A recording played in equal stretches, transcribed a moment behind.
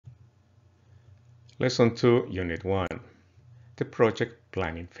Lesson 2, Unit 1, the project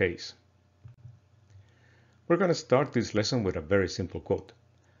planning phase. We're going to start this lesson with a very simple quote.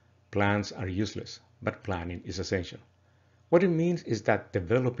 Plans are useless, but planning is essential. What it means is that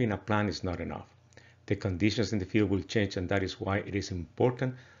developing a plan is not enough. The conditions in the field will change, and that is why it is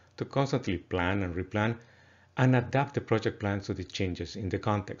important to constantly plan and replan and adapt the project plans to the changes in the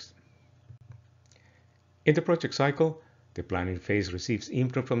context. In the project cycle, the planning phase receives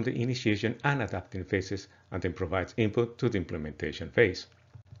input from the initiation and adapting phases and then provides input to the implementation phase.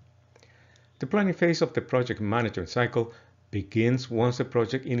 The planning phase of the project management cycle begins once the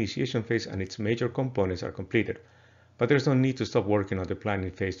project initiation phase and its major components are completed, but there's no need to stop working on the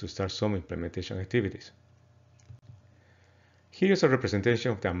planning phase to start some implementation activities. Here's a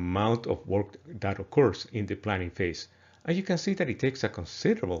representation of the amount of work that occurs in the planning phase, and you can see that it takes a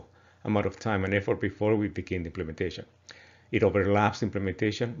considerable amount of time and effort before we begin the implementation. It overlaps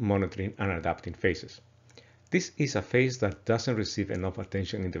implementation, monitoring, and adapting phases. This is a phase that doesn't receive enough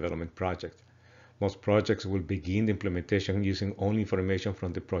attention in development projects. Most projects will begin the implementation using only information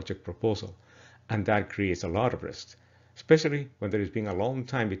from the project proposal, and that creates a lot of risks, especially when there has been a long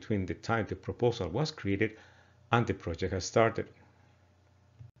time between the time the proposal was created and the project has started.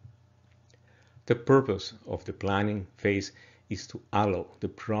 The purpose of the planning phase is to allow the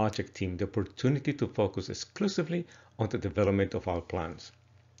project team the opportunity to focus exclusively on the development of our plans.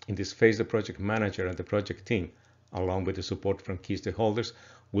 In this phase, the project manager and the project team, along with the support from key stakeholders,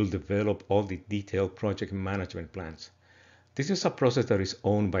 will develop all the detailed project management plans. This is a process that is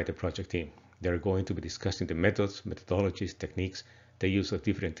owned by the project team. They're going to be discussing the methods, methodologies, techniques, the use of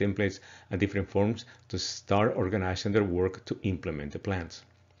different templates and different forms to start organizing their work to implement the plans.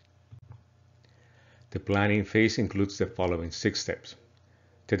 The planning phase includes the following 6 steps: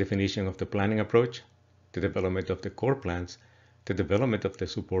 the definition of the planning approach, the development of the core plans, the development of the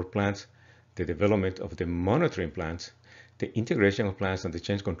support plans, the development of the monitoring plans, the integration of plans and the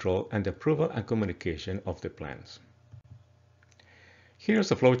change control, and the approval and communication of the plans.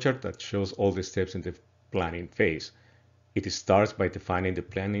 Here's a flowchart that shows all the steps in the planning phase. It starts by defining the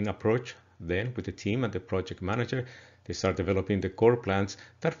planning approach. Then, with the team and the project manager, they start developing the core plans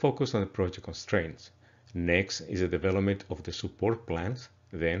that focus on the project constraints. Next is the development of the support plans.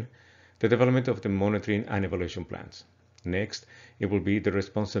 Then, the development of the monitoring and evaluation plans. Next, it will be the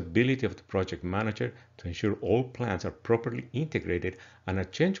responsibility of the project manager to ensure all plans are properly integrated and a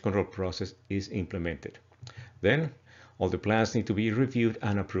change control process is implemented. Then, all the plans need to be reviewed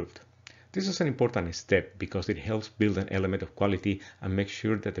and approved. This is an important step because it helps build an element of quality and make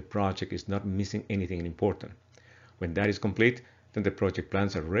sure that the project is not missing anything important. When that is complete, then the project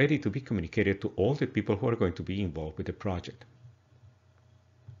plans are ready to be communicated to all the people who are going to be involved with the project.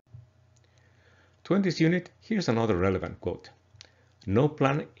 To end this unit, here's another relevant quote. No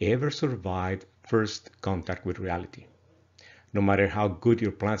plan ever survived first contact with reality. No matter how good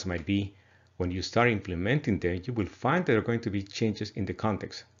your plans might be, when you start implementing them, you will find there are going to be changes in the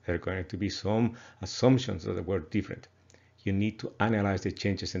context. There are going to be some assumptions that were different. You need to analyze the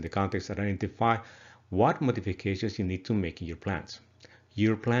changes in the context and identify what modifications you need to make in your plans.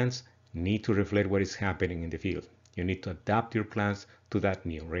 Your plans need to reflect what is happening in the field. You need to adapt your plans to that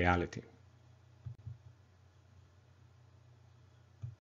new reality.